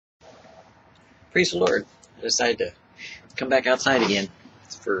Praise the Lord. I decided to come back outside again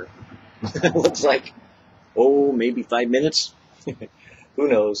for looks like, maybe 5 minutes. Who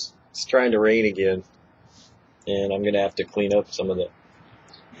knows? It's trying to rain again. And I'm going to have to clean up some of the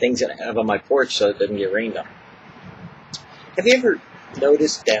things that I have on my porch so it doesn't get rained on. Have you ever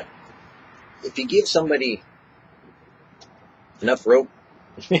noticed that if you give somebody enough rope,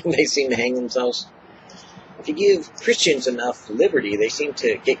 they seem to hang themselves? If you give Christians enough liberty, they seem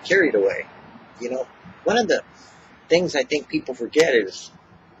to get carried away. You know, one of the things I think people forget is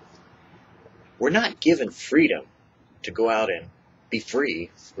we're not given freedom to go out and be free.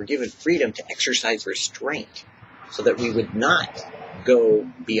 We're given freedom to exercise restraint so that we would not go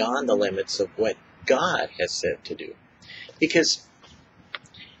beyond the limits of what God has said to do. Because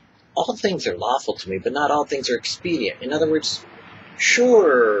all things are lawful to me, but not all things are expedient. In other words,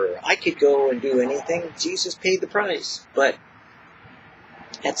 sure, I could go and do anything. Jesus paid the price. But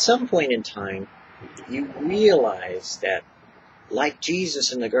at some point in time, you realize that, like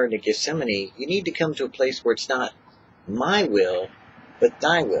Jesus in the Garden of Gethsemane, you need to come to a place where it's not my will, but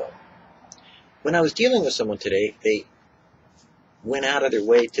thy will. When I was dealing with someone today, they went out of their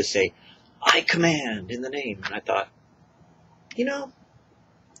way to say, I command in the name. And I thought, you know,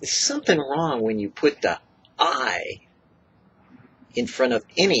 there's something wrong when you put the I in front of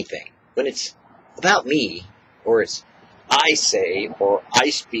anything. When it's about me, or it's I say, or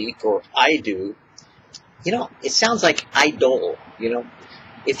I speak, or I do, you know, it sounds like I-Dol, you know.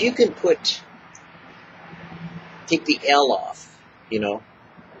 If you can take the L off, you know,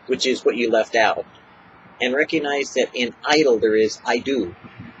 which is what you left out, and recognize that in I-Dol there is I do.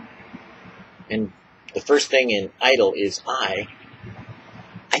 And the first thing in I-Dol is I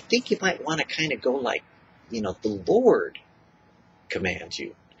think you might want to kind of go like, you know, the Lord commands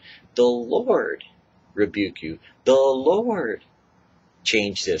you. The Lord rebuke you. The Lord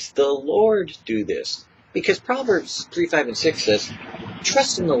change this. The Lord do this. Because Proverbs 3, 5, and 6 says,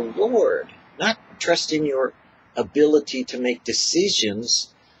 trust in the Lord, not trust in your ability to make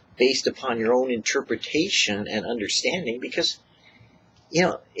decisions based upon your own interpretation and understanding. Because, you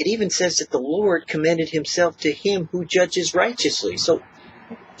know, it even says that the Lord commended himself to him who judges righteously. So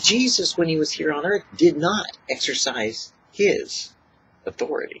Jesus, when he was here on earth, did not exercise his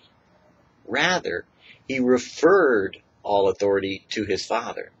authority. Rather, he referred all authority to his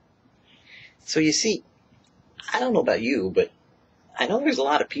Father. So you see, I don't know about you, but I know there's a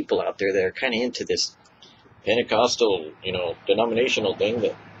lot of people out there that are kind of into this Pentecostal, you know, denominational thing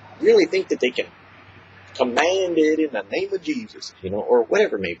that really think that they can command it in the name of Jesus, you know, or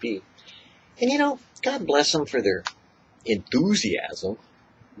whatever it may be. And, you know, God bless them for their enthusiasm.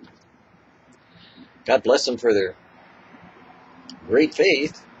 God bless them for their great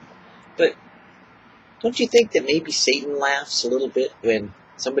faith. But don't you think that maybe Satan laughs a little bit when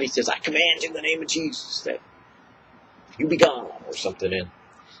somebody says, I command in the name of Jesus that you be gone, or something.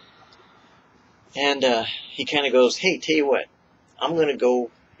 And he kind of goes, hey, tell you what, I'm going to go,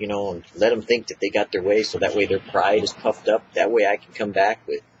 you know, and let them think that they got their way, so that way their pride is puffed up. That way I can come back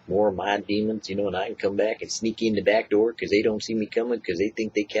with more of my demons, you know, and I can come back and sneak in the back door because they don't see me coming because they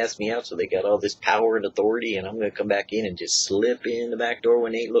think they cast me out, so they got all this power and authority, and I'm going to come back in and just slip in the back door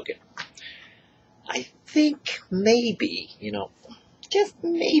when they ain't looking. I think maybe, you know, just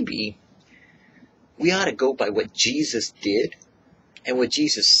maybe, we ought to go by what Jesus did and what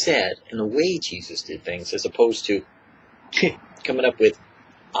Jesus said and the way Jesus did things, as opposed to coming up with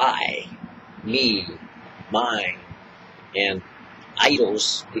I, me, mine, and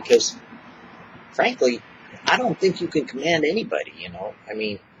idols. Because, frankly, I don't think you can command anybody, you know. I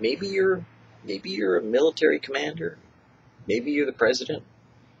mean, maybe you're a military commander. Maybe you're the president.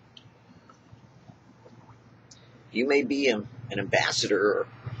 You may be an ambassador, or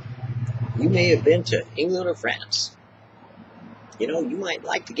you may have been to England or France. You know, you might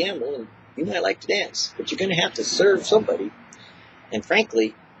like to gamble and you might like to dance, but you're going to have to serve somebody. And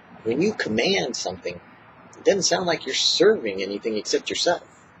frankly, when you command something, it doesn't sound like you're serving anything except yourself.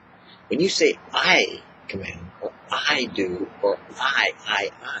 When you say, I command, or I do, or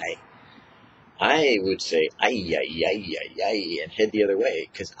I would say, I, and head the other way,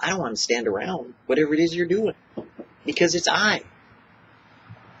 because I don't want to stand around whatever it is you're doing, because it's I.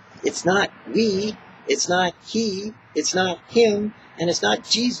 It's not we, it's not he, it's not him, and it's not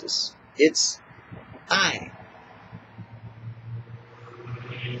Jesus. It's I.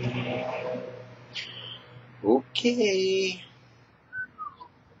 Okay.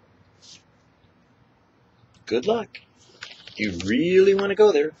 Good luck. If you really want to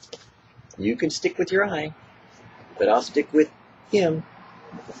go there, you can stick with your I, but I'll stick with him.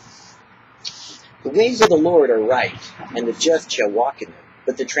 The ways of the Lord are right, and the just shall walk in them.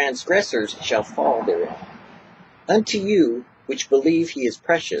 but the transgressors shall fall therein. Unto you which believe he is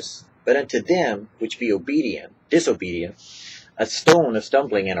precious, but unto them which be disobedient, a stone of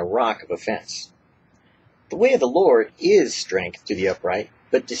stumbling and a rock of offense. The way of the Lord is strength to the upright,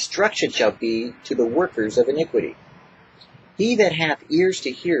 but destruction shall be to the workers of iniquity. He that hath ears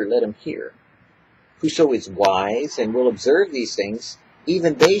to hear, let him hear. Whoso is wise and will observe these things,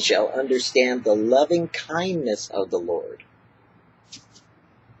 even they shall understand the loving kindness of the Lord.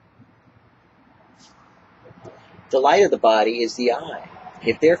 The light of the body is the eye.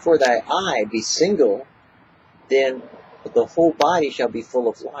 If therefore thy eye be single, then the whole body shall be full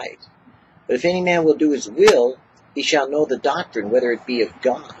of light. But if any man will do his will, he shall know the doctrine, whether it be of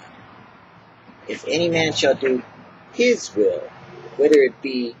God. If any man shall do his will, whether it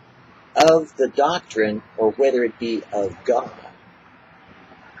be of the doctrine or whether it be of God.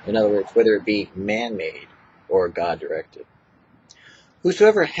 In other words, whether it be man-made or God-directed.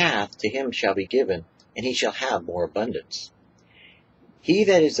 Whosoever hath, to him shall be given, and he shall have more abundance. He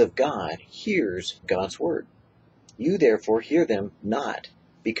that is of God hears God's word. You therefore hear them not,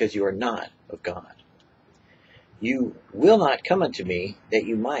 because you are not of God. You will not come unto me, that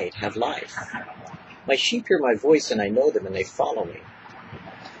you might have life. My sheep hear my voice, and I know them, and they follow me.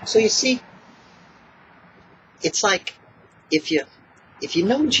 So you see, it's like if you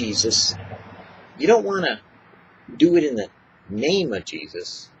know Jesus, you don't want to do it in the name of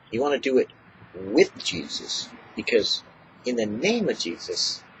Jesus. You want to do it with Jesus, because in the name of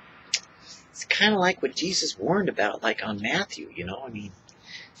Jesus, it's kind of like what Jesus warned about, like on Matthew,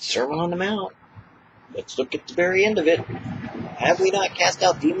 Sermon on the Mount. Let's look at the very end of it. Have we not cast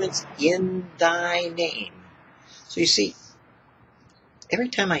out demons in thy name? So you see, every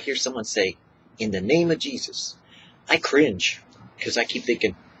time I hear someone say, in the name of Jesus, I cringe, because I keep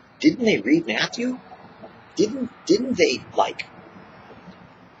thinking, didn't they read Matthew? Didn't they,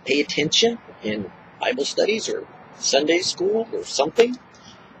 pay attention in Bible studies or Sunday school or something?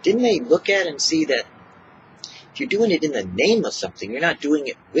 Didn't they look at and see that if you're doing it in the name of something, you're not doing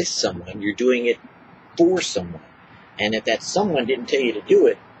it with someone, you're doing it for someone. And if that someone didn't tell you to do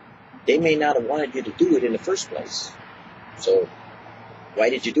it, they may not have wanted you to do it in the first place. So, why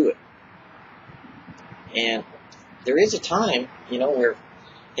did you do it? And there is a time, where,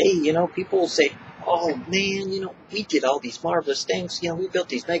 hey, people will say, oh man, we did all these marvelous things. We built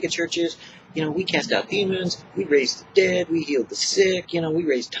these mega churches. We cast out demons. We raised the dead. We healed the sick. We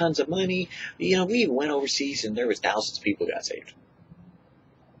raised tons of money. We even went overseas and there was thousands of people got saved.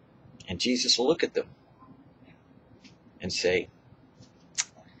 And Jesus will look at them and say,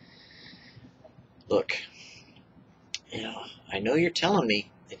 look, I know you're telling me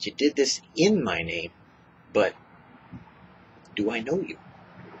that you did this in my name, but do I know you?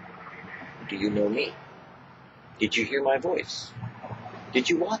 Do you know me? Did you hear my voice? Did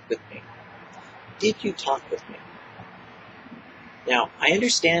you walk with me? Did you talk with me? Now, I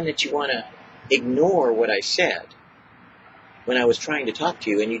understand that you want to ignore what I said when I was trying to talk to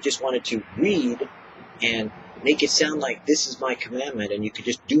you, and you just wanted to read and make it sound like this is my commandment, and you could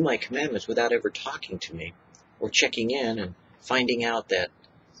just do my commandments without ever talking to me or checking in and finding out that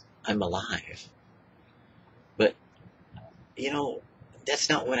I'm alive. But, that's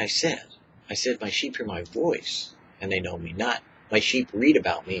not what I said. I said my sheep hear my voice and they know me, not my sheep read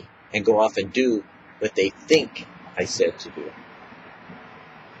about me and go off and do what they think I said to do.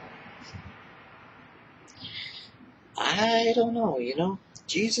 I don't know,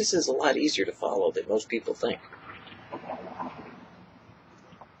 Jesus is a lot easier to follow than most people think.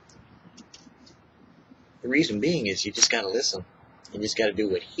 The reason being is you just got to listen. You just got to do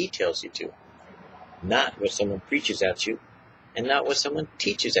what he tells you to, not what someone preaches at you and not what someone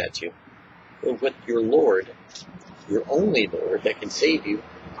teaches at you, or what your Lord, your only Lord that can save you,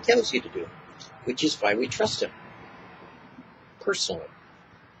 tells you to do, which is why we trust him personally.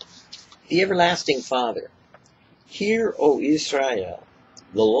 The everlasting Father, hear, O Israel,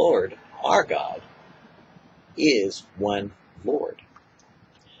 the Lord, our God, is one Lord.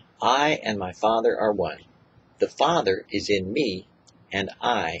 I and my Father are one. The Father is in me, and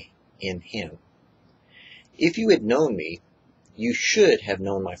I in him. If you had known me, you should have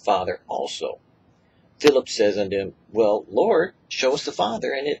known my Father also. Philip says unto him, well, Lord, show us the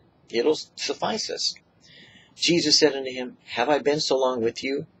Father, and it'll suffice us. Jesus said unto him, have I been so long with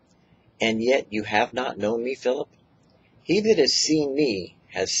you, and yet you have not known me, Philip? He that has seen me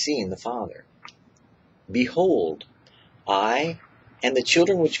has seen the Father. Behold, I and the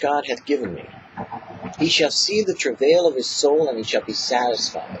children which God hath given me. He shall see the travail of his soul, and he shall be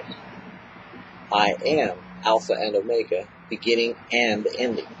satisfied. I am Alpha and Omega, beginning and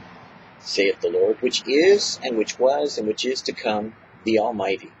ending, saith the Lord, which is, and which was, and which is to come, the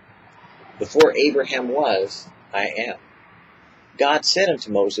Almighty. Before Abraham was, I am. God said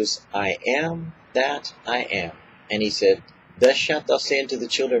unto Moses, I am that I am. And he said, Thus shalt thou say unto the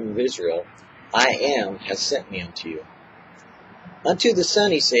children of Israel, I am has sent me unto you. Unto the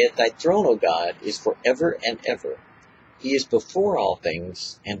Son he saith, Thy throne, O God, is for ever and ever. He is before all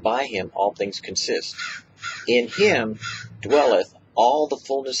things, and by him all things consist. In him dwelleth all the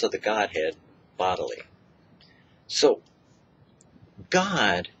fullness of the Godhead bodily. So,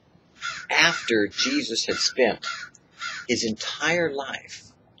 God, after Jesus had spent his entire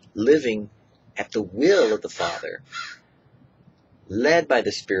life living at the will of the Father, led by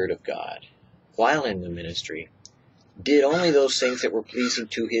the Spirit of God, while in the ministry, did only those things that were pleasing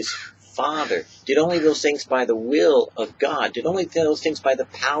to his Father, did only those things by the will of God, did only those things by the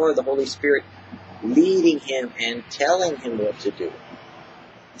power of the Holy Spirit leading him and telling him what to do,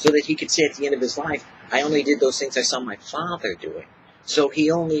 so that he could say at the end of his life, I only did those things I saw my Father doing. So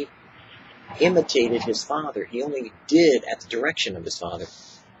he only imitated his Father. He only did at the direction of his Father.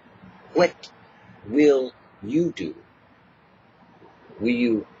 What will you do? Will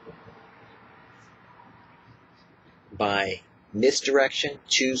you, by misdirection,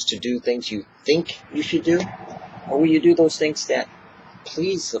 choose to do things you think you should do? Or will you do those things that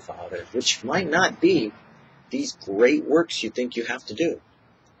please the Father, which might not be these great works you think you have to do?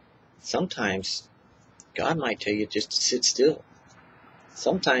 Sometimes God might tell you just to sit still.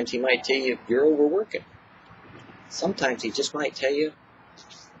 Sometimes he might tell you you're overworking. Sometimes he just might tell you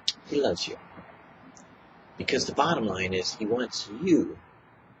he loves you. Because the bottom line is he wants you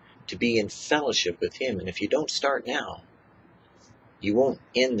to be in fellowship with him. And if you don't start now, you won't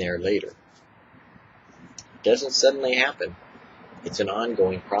end there later. It doesn't suddenly happen. It's an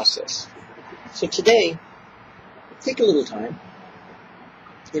ongoing process. So today, take a little time.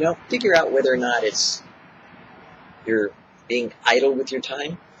 Figure out whether or not you're being idle with your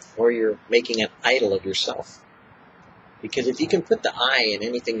time or you're making an idol of yourself. Because if you can put the I in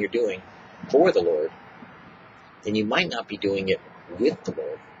anything you're doing for the Lord, then you might not be doing it with the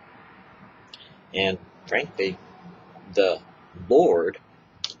Lord. And frankly, the Lord,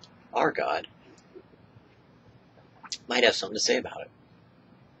 our God, might have something to say about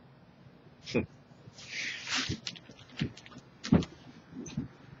it.